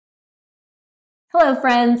Hello,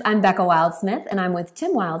 friends. I'm Becca Wildsmith, and I'm with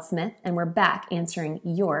Tim Wildsmith, and we're back answering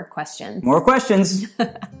your questions. More questions.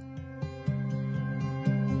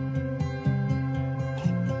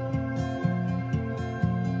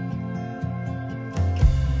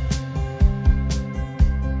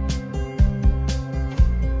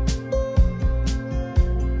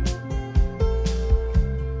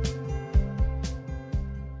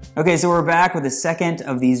 Okay, so we're back with the second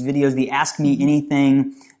of these videos, the Ask Me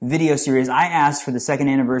Anything video series. I asked for the second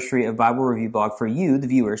anniversary of Bible Review Blog for you, the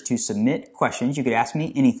viewers, to submit questions. You could ask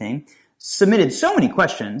me anything. Submitted so many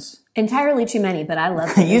questions. Entirely too many, but I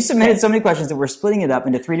love it. You submitted so many questions that we're splitting it up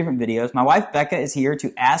into 3 different videos. My wife, Becca, is here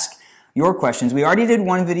to ask your questions. We already did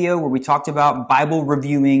one video where we talked about Bible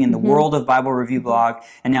reviewing and the world of Bible Review Blog.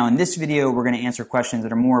 And now in this video, we're going to answer questions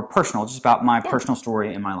that are more personal, just about my personal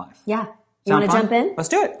story in my life. Yeah. You want to jump in? Let's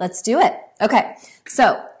do it. Let's do it. Okay.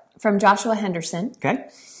 So, from Joshua Henderson. Okay.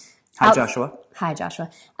 Hi, Joshua. Hi, Joshua.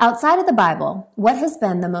 Outside of the Bible, what has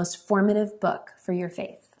been the most formative book for your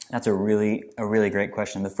faith? That's a really great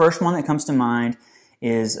question. The first one that comes to mind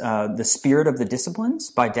is The Spirit of the Disciplines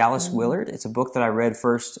by Dallas Willard. It's a book that I read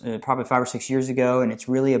first probably 5 or 6 years ago, and it's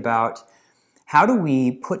really about how do we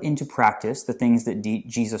put into practice the things that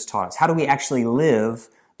Jesus taught us? How do we actually live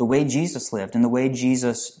the way Jesus lived and the way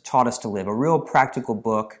Jesus taught us to live? A real practical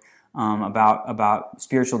book about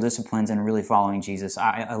spiritual disciplines and really following Jesus.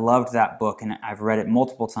 I loved that book, and I've read it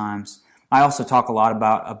multiple times. I also talk a lot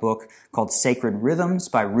about a book called Sacred Rhythms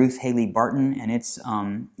by Ruth Haley Barton, and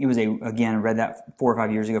I read that 4 or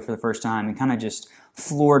 5 years ago for the first time, and kind of just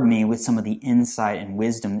floored me with some of the insight and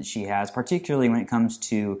wisdom that she has, particularly when it comes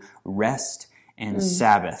to rest and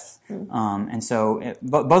Sabbath. And so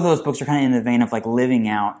both of those books are kind of in the vein of like living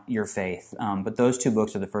out your faith. But those 2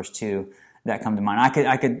 books are the first 2 that come to mind.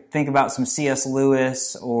 I could think about some C.S.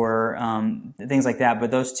 Lewis or things like that, but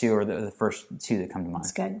those 2 are the first 2 that come to mind.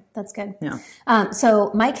 That's good. That's good. Yeah. So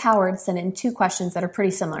Mike Howard sent in 2 questions that are pretty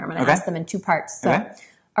similar. I'm going to ask them in 2 parts. So,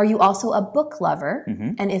 are you also a book lover?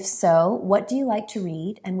 And if so, what do you like to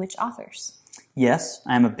read and which authors? Yes,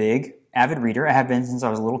 I'm a big avid reader. I have been since I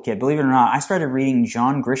was a little kid. Believe it or not, I started reading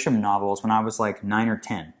John Grisham novels when I was like 9 or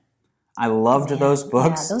 10. I loved those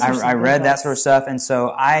books. Yeah, I read that sort of stuff. And so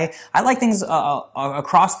I like things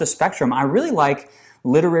across the spectrum. I really like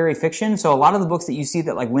literary fiction. So a lot of the books that you see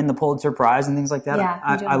that like win the Pulitzer Prize and things like that,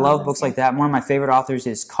 I love books like that. One of my favorite authors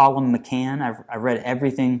is Colum McCann. I've read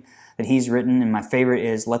everything that he's written, and my favorite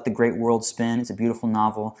is Let the Great World Spin. It's a beautiful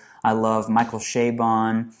novel. I love Michael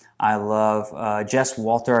Chabon. I love Jess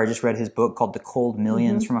Walter. I just read his book called The Cold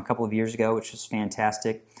Millions from a couple of years ago, which was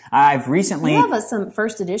fantastic. I've recently... You have some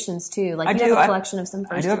first editions, too. Like you have a collection of some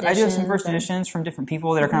first editions. I do have some first editions from different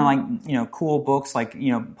people that are kind of like, cool books, like,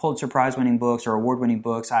 Pulitzer Prize-winning books or award-winning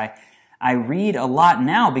books. I read a lot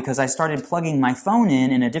now because I started plugging my phone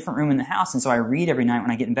in a different room in the house, and so I read every night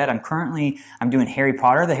when I get in bed. I'm doing Harry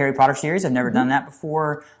Potter, the Harry Potter series. I've never done that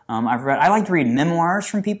before. I like to read memoirs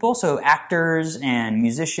from people, so actors and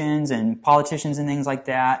musicians and politicians and things like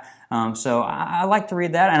that. So I like to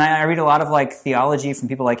read that, and I read a lot of like theology from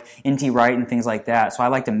people like N.T. Wright and things like that. So I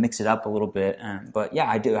like to mix it up a little bit. But yeah,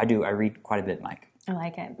 I do. I read quite a bit, Mike. I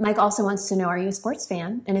like it. Mike also wants to know, are you a sports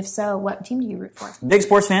fan? And if so, what team do you root for? Big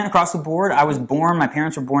sports fan across the board. My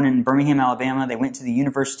parents were born in Birmingham, Alabama. They went to the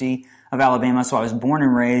University of Alabama, so I was born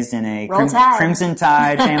and raised in a Crimson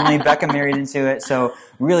Tide family. Becca married into it. So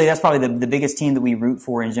really, that's probably the biggest team that we root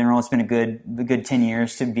for in general. It's been a good 10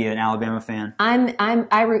 years to be an Alabama fan.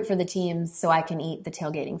 I root for the teams so I can eat the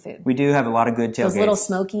tailgating food. We do have a lot of good tailgates. Those little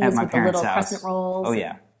Smokies with the little crescent rolls. Oh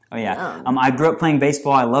yeah. I grew up playing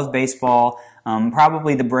baseball. I love baseball.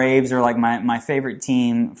 Probably the Braves are like my favorite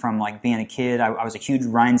team from like being a kid. I was a huge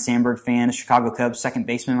Ryne Sandberg fan, a Chicago Cubs second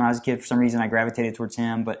baseman when I was a kid. For some reason, I gravitated towards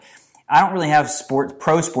him. But I don't really have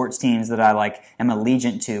pro sports teams that I like am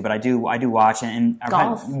allegiant to. But I do watch. And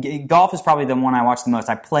golf is probably the one I watch the most.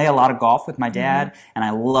 I play a lot of golf with my dad, and I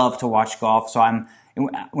love to watch golf. So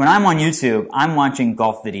when I'm on YouTube, I'm watching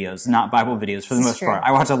golf videos, not Bible videos for the most part.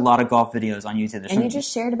 I watch a lot of golf videos on YouTube. And you just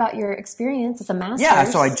shared about your experience at the Masters. Yeah,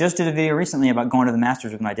 so I just did a video recently about going to the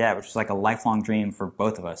Masters with my dad, which was like a lifelong dream for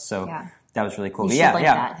both of us. So that was really cool. You should link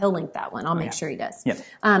that. He'll link that one. I'll make sure he does. Yep.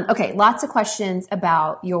 Okay, lots of questions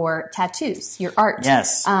about your tattoos, your art.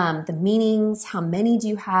 Yes. The meanings, how many do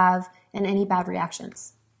you have, and any bad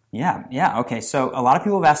reactions? Yeah. Okay, so a lot of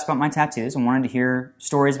people have asked about my tattoos and wanted to hear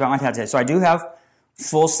stories about my tattoos. So I do have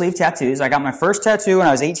full sleeve tattoos. I got my first tattoo when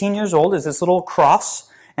I was 18 years old. It's this little cross,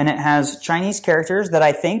 and it has Chinese characters that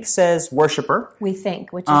I think says worshiper. We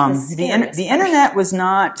think, which is the internet was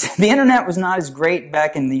not as great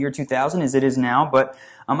back in the year 2000 as it is now. But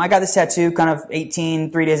I got this tattoo kind of 3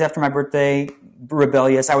 days after my birthday.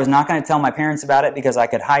 rebellious. I was not going to tell my parents about it because I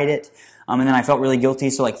could hide it. And then I felt really guilty.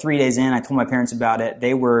 So like 3 days in, I told my parents about it.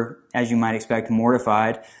 They were, as you might expect,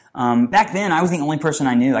 mortified. Back then, I was the only person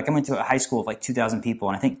I knew. Like I went to a high school of like 2,000 people,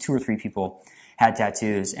 and I think 2 or 3 people had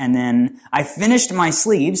tattoos. And then I finished my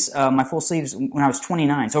sleeves, my full sleeves, when I was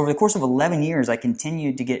 29. So over the course of 11 years, I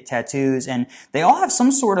continued to get tattoos, and they all have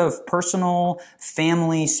some sort of personal,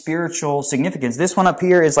 family, spiritual significance. This one up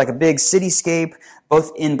here is like a big cityscape,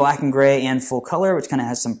 both in black and gray and full color, which kind of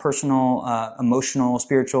has some personal, emotional,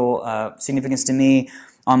 spiritual significance to me.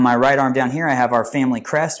 On my right arm down here, I have our family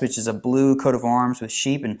crest, which is a blue coat of arms with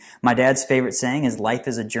sheep. And my dad's favorite saying is "Life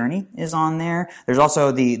is a journey" is on there. There's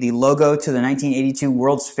also the logo to the 1982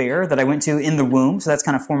 World's Fair that I went to in the womb. So that's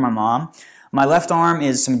kind of for my mom. My left arm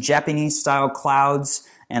is some Japanese-style clouds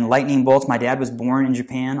and lightning bolts. My dad was born in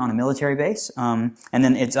Japan on a military base. And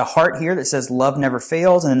then it's a heart here that says "Love never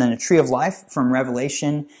fails." And then a tree of life from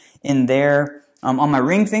Revelation in there. On my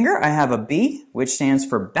ring finger, I have a B, which stands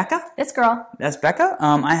for Becca. This girl. That's Becca.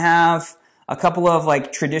 I have a couple of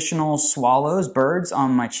like traditional swallows, birds on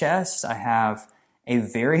my chest. I have a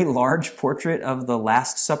very large portrait of the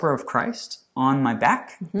Last Supper of Christ on my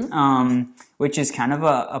back, which is kind of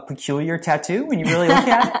a peculiar tattoo when you really look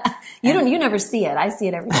at it. You never see it. I see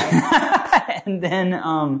it every day. and then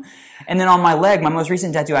on my leg, my most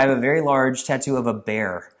recent tattoo, I have a very large tattoo of a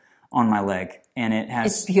bear on my leg. And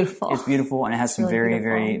it's beautiful. It's beautiful, and it has some really very,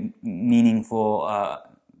 very meaningful,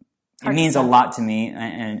 it means a lot to me,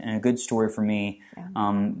 and a good story for me,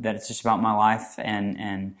 that it's just about my life,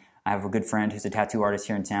 and I have a good friend who's a tattoo artist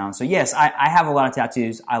here in town. So yes, I have a lot of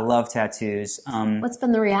tattoos. I love tattoos. What's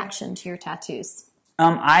been the reaction to your tattoos?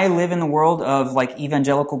 I live in the world of like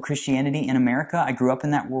evangelical Christianity in America. I grew up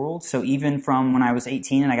in that world. So even from when I was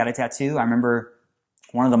 18 and I got a tattoo, I remember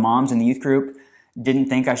one of the moms in the youth group didn't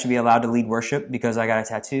think I should be allowed to lead worship because I got a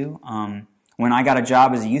tattoo. When I got a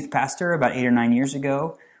job as a youth pastor about 8 or 9 years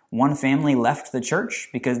ago, one family left the church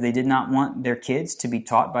because they did not want their kids to be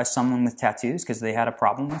taught by someone with tattoos because they had a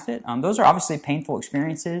problem with it. Those are obviously painful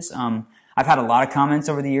experiences. I've had a lot of comments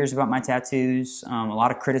over the years about my tattoos, a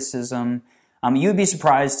lot of criticism. You would be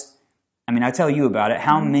surprised, I mean, I tell you about it,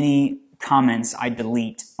 how many comments I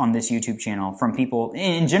delete on this YouTube channel from people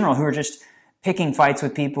in general who are just picking fights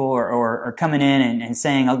with people or coming in and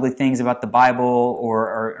saying ugly things about the Bible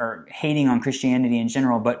or hating on Christianity in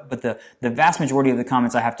general. But the vast majority of the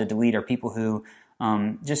comments I have to delete are people who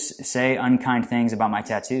just say unkind things about my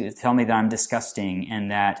tattoos, tell me that I'm disgusting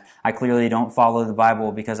and that I clearly don't follow the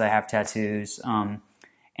Bible because I have tattoos.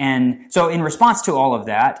 And so in response to all of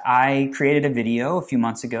that, I created a video a few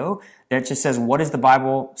months ago that just says, what does the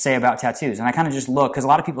Bible say about tattoos? And I kind of just look, because a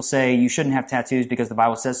lot of people say you shouldn't have tattoos because the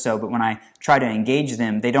Bible says so, but when I try to engage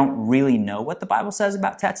them, they don't really know what the Bible says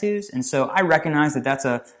about tattoos. And so I recognize that that's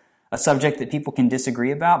a subject that people can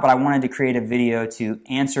disagree about, but I wanted to create a video to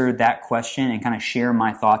answer that question and kind of share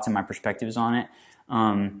my thoughts and my perspectives on it.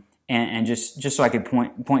 And just so I could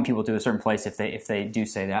point people to a certain place if they do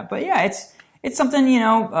say that. But yeah, it's something,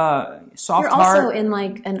 soft You're also in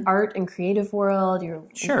like an art and creative world. You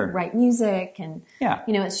write music and,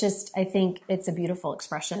 it's just, I think it's a beautiful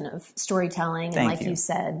expression of storytelling. And like you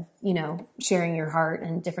said, sharing your heart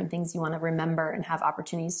and different things you want to remember and have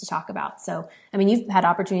opportunities to talk about. So, I mean, you've had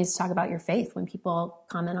opportunities to talk about your faith when people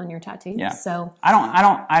comment on your tattoos. Yeah. So I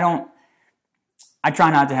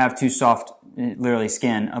try not to have too soft, literally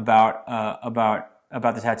skin about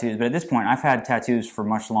the tattoos, but at this point, I've had tattoos for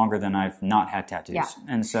much longer than I've not had tattoos. Yeah.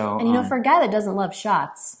 And so... And for a guy that doesn't love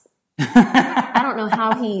shots, I don't know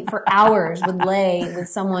how he, for hours, would lay with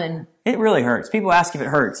someone... It really hurts. People ask if it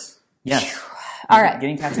hurts. Yes. All right.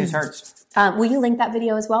 Getting tattoos hurts. Will you link that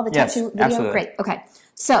video as well? The tattoo video? Absolutely. Great. Okay.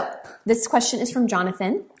 So, this question is from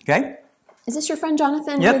Jonathan. Okay. Is this your friend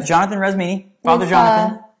Jonathan? Yep, Jonathan Resmini. Father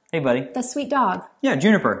Jonathan. Hey, buddy. The sweet dog. Yeah,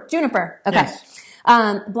 Juniper. Juniper. Okay. Yes.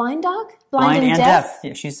 Blind dog? Blind and deaf.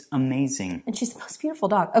 Yeah, she's amazing. And she's the most beautiful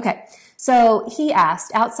dog. Okay. So he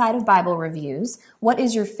asked, outside of Bible reviews, what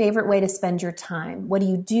is your favorite way to spend your time? What do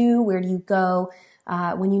you do? Where do you go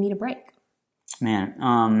when you need a break? Man,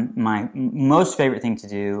 my most favorite thing to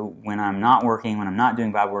do when I'm not working, when I'm not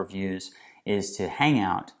doing Bible reviews, is to hang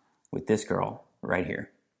out with this girl right here.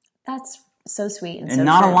 That's so sweet and so true.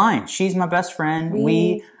 Not a line. She's my best friend.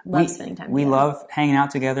 We love spending time together. We love hanging out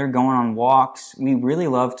together, going on walks. We really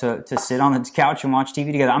love to sit on the couch and watch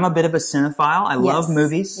TV together. I'm a bit of a cinephile. I love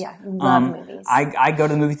movies. Yeah, you love movies. I go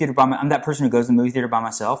to the movie theater I'm that person who goes to the movie theater by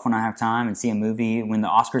myself when I have time and see a movie. When the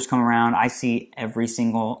Oscars come around, I see every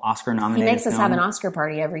single Oscar nominated He makes us film. have an Oscar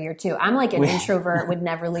party every year too. I'm like an introvert, would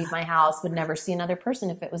never leave my house, would never see another person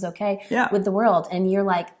if it was okay with the world. And you're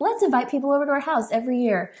like, let's invite people over to our house every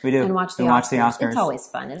year and watch the Oscars. watch the Oscars. It's always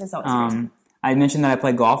fun. It is always great. I mentioned that I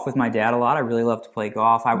play golf with my dad a lot. I really love to play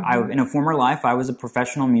golf. In a former life, I was a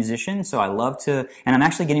professional musician, so I love to, and I'm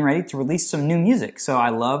actually getting ready to release some new music. So I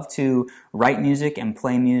love to write music and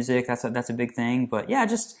play music. That's a big thing. But yeah,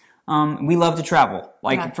 just, we love to travel.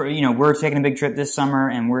 We're taking a big trip this summer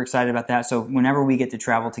and we're excited about that. So whenever we get to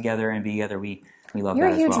travel together and be together, we love that as well. You're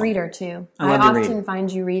a huge reader too. I often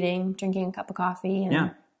find you reading, drinking a cup of coffee.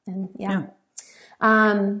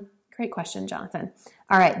 Great question, Jonathan.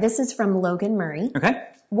 All right, this is from Logan Murray. Okay.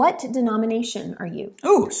 What denomination are you?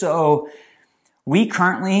 Oh, so we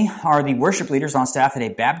currently are the worship leaders on staff at a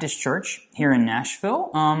Baptist church here in Nashville.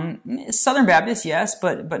 Southern Baptist, yes,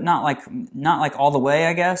 but not like all the way,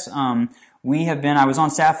 I guess. I was on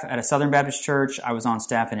staff at a Southern Baptist church. I was on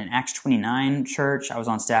staff at an Acts 29 church. I was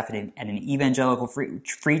on staff at an evangelical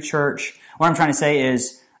free church. What I'm trying to say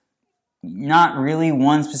is, not really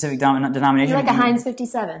one specific denomination. You're like a Heinz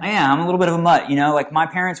 57. I am. I'm a little bit of a mutt. Like my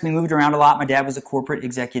parents, we moved around a lot. My dad was a corporate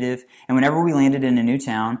executive. And whenever we landed in a new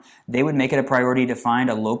town, they would make it a priority to find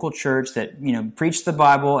a local church that, preached the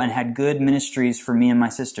Bible and had good ministries for me and my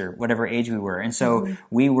sister, whatever age we were. And so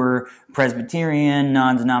we were Presbyterian,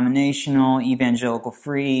 non-denominational, evangelical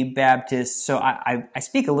free, Baptist. So I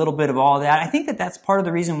speak a little bit of all that. I think that that's part of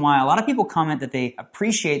the reason why a lot of people comment that they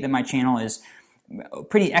appreciate that my channel is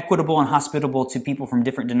pretty equitable and hospitable to people from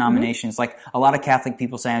different denominations. Like a lot of Catholic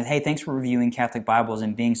people saying, hey, thanks for reviewing Catholic Bibles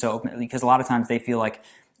and being so open, because a lot of times they feel like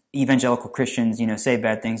evangelical Christians, say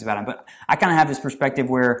bad things about them. But I kind of have this perspective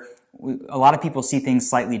where a lot of people see things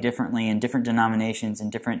slightly differently in different denominations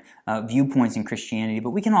and different viewpoints in Christianity, but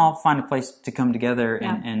we can all find a place to come together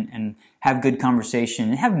and have good conversation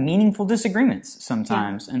and have meaningful disagreements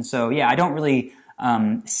sometimes. And so, I don't really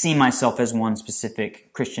see myself as one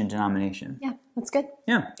specific Christian denomination. Yeah, that's good.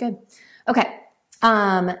 Yeah. Good. Okay.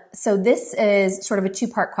 So this is sort of a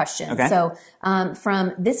two-part question. Okay. So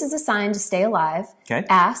from This Is a Sign to Stay Alive,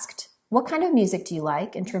 asked, what kind of music do you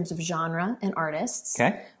like in terms of genre and artists?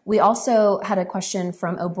 Okay. We also had a question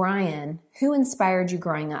from O'Brien, who inspired you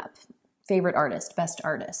growing up? Favorite artist, best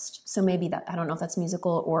artist. So maybe that, I don't know if that's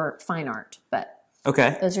musical or fine art, but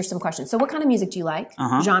okay. Those are some questions. So what kind of music do you like?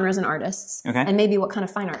 Genres and artists. Okay. And maybe what kind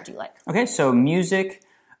of fine art do you like? Okay, so music,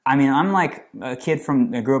 I'm like a kid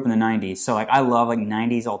I grew up in the 90s, so I love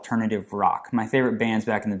 90s alternative rock. My favorite bands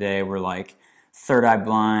back in the day were Third Eye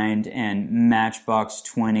Blind and Matchbox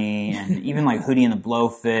 20 and even Hootie and the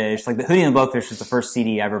Blowfish. The Hootie and the Blowfish was the first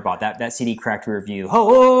CD I ever bought. That CD cracked a review.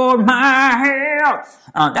 Hold my hand.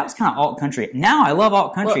 That was kind of alt country. Now I love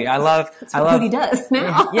alt country. Well, that's what Hootie does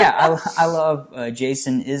now. I love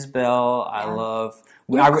Jason Isbell. I love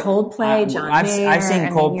Coldplay, John Mayer. I've seen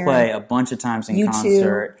Coldplay a bunch of times in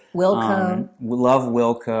concert. Wilco. Love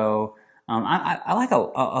Wilco. I like a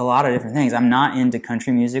lot of different things. I'm not into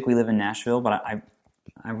country music. We live in Nashville, but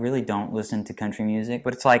I really don't listen to country music.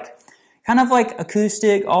 But it's kind of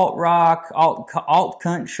acoustic, alt rock, alt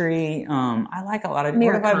country. I like a lot of.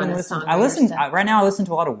 Americana songs. Right now. I listen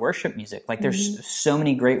to a lot of worship music. There's so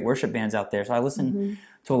many great worship bands out there, so I listen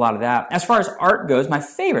to a lot of that. As far as art goes, my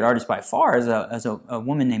favorite artist by far is a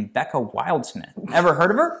woman named Becca Wildsmith. Ever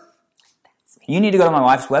heard of her? You need to go to my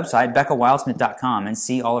wife's website, BeccaWildsmith.com, and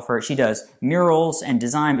see all of her. She does murals and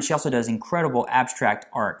design, but she also does incredible abstract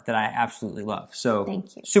art that I absolutely love. So,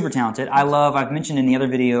 thank you. Super talented. I've mentioned in the other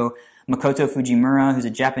video, Makoto Fujimura, who's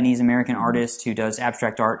a Japanese-American artist who does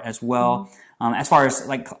abstract art as well. As far as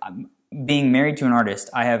being married to an artist,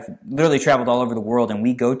 I have literally traveled all over the world, and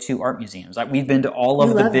we go to art museums. We've been to all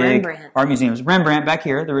of the big art museums. Rembrandt back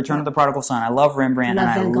here, The Return of the Prodigal Son. I love Rembrandt, and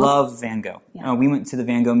I love Van Gogh. Yeah. We went to the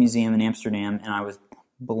Van Gogh Museum in Amsterdam, and I was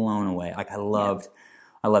blown away. I loved.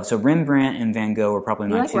 So Rembrandt and Van Gogh were probably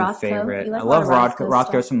my two favorite. I love Rothko.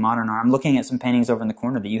 Rothko's some modern art. I'm looking at some paintings over in the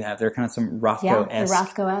corner that you have. They're kind of some Rothko-esque. Yeah, the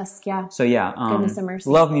Rothko-esque, yeah. So Goodness and mercy.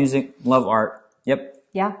 Love music, love art. Yep.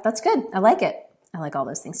 Yeah, that's good. I like it. I like all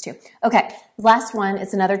those things too. Okay, last one.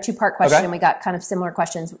 It's another two-part question. We got kind of similar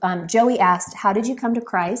questions. Joey asked, how did you come to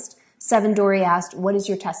Christ? Seven Dory asked, what is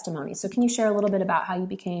your testimony? So can you share a little bit about how you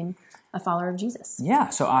became a follower of Jesus? Yeah,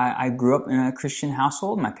 so I grew up in a Christian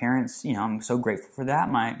household. My parents, I'm so grateful for that.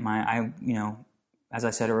 As I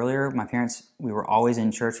said earlier, my parents, we were always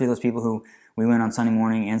in church. We were those people who, we went on Sunday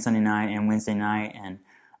morning and Sunday night and Wednesday night, and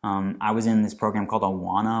I was in this program called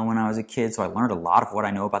Awana when I was a kid, so I learned a lot of what I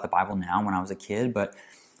know about the Bible now when I was a kid. But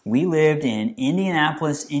we lived in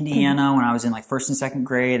Indianapolis, Indiana when I was in first and second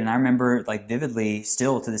grade, and I remember vividly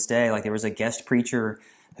still to this day, there was a guest preacher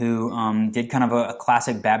who did kind of a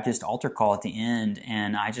classic Baptist altar call at the end,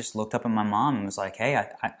 and I just looked up at my mom and was like, hey,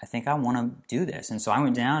 I think I want to do this. And so I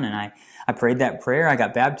went down and I prayed that prayer. I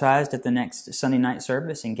got baptized at the next Sunday night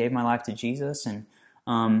service and gave my life to Jesus. And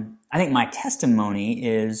I think my testimony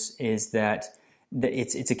is that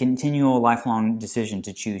it's a continual, lifelong decision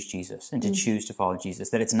to choose Jesus and to choose to follow Jesus,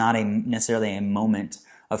 that it's not necessarily a moment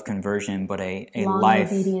of conversion, but a long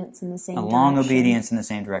obedience in the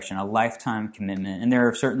same direction, a lifetime commitment. And there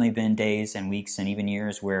have certainly been days and weeks and even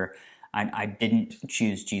years where I didn't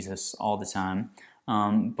choose Jesus all the time.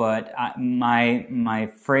 But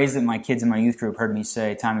my phrase that my kids in my youth group heard me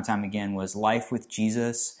say time and time again was, life with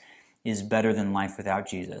Jesus is better than life without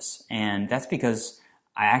Jesus. And that's because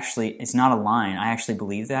it's not a line. I actually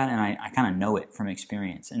believe that, and I kind of know it from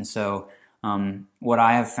experience. And so what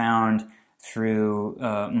I have found through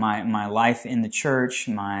my life in the church,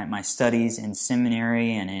 my studies in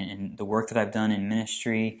seminary, and the work that I've done in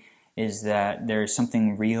ministry, is that there's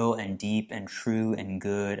something real and deep and true and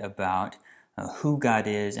good about who God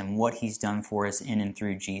is and what He's done for us in and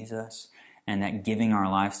through Jesus, and that giving our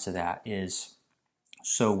lives to that is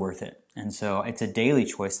so worth it. And so it's a daily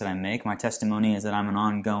choice that I make. My testimony is that I'm an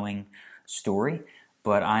ongoing story,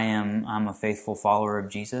 but I'm a faithful follower of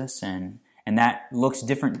Jesus, and that looks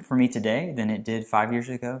different for me today than it did 5 years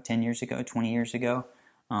ago, 10 years ago, 20 years ago.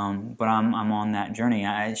 But I'm on that journey.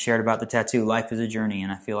 I shared about the tattoo, life is a journey,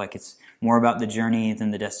 and I feel like it's more about the journey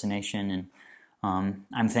than the destination. And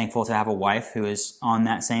I'm thankful to have a wife who is on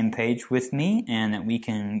that same page with me, and that we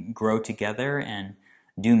can grow together and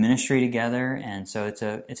do ministry together. And so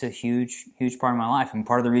it's a huge part of my life. And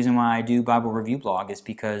part of the reason why I do Bible Review Blog is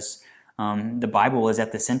because the Bible is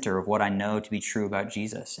at the center of what I know to be true about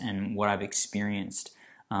Jesus and what I've experienced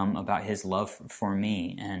about His love for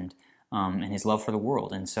me and His love for the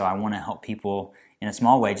world. And so I want to help people in a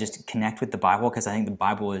small way just connect with the Bible, because I think the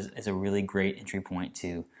Bible is a really great entry point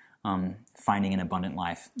to finding an abundant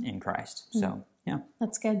life in Christ. So, yeah.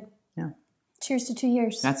 That's good. Yeah. Cheers to 2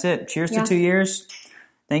 years. That's it. Cheers to 2 years.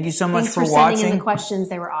 Thank you so much for watching. Thanks for sending in the questions.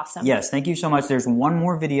 They were awesome. Yes, thank you so much. There's one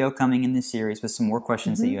more video coming in this series with some more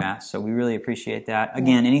questions that you asked, so we really appreciate that.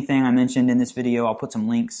 Again, anything I mentioned in this video, I'll put some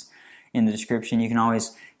links in the description. You can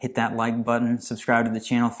always hit that like button, subscribe to the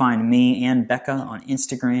channel, find me and Becca on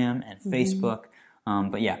Instagram and Facebook.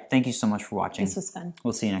 But yeah, thank you so much for watching. This was fun.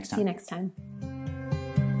 We'll see you next time. See you next time.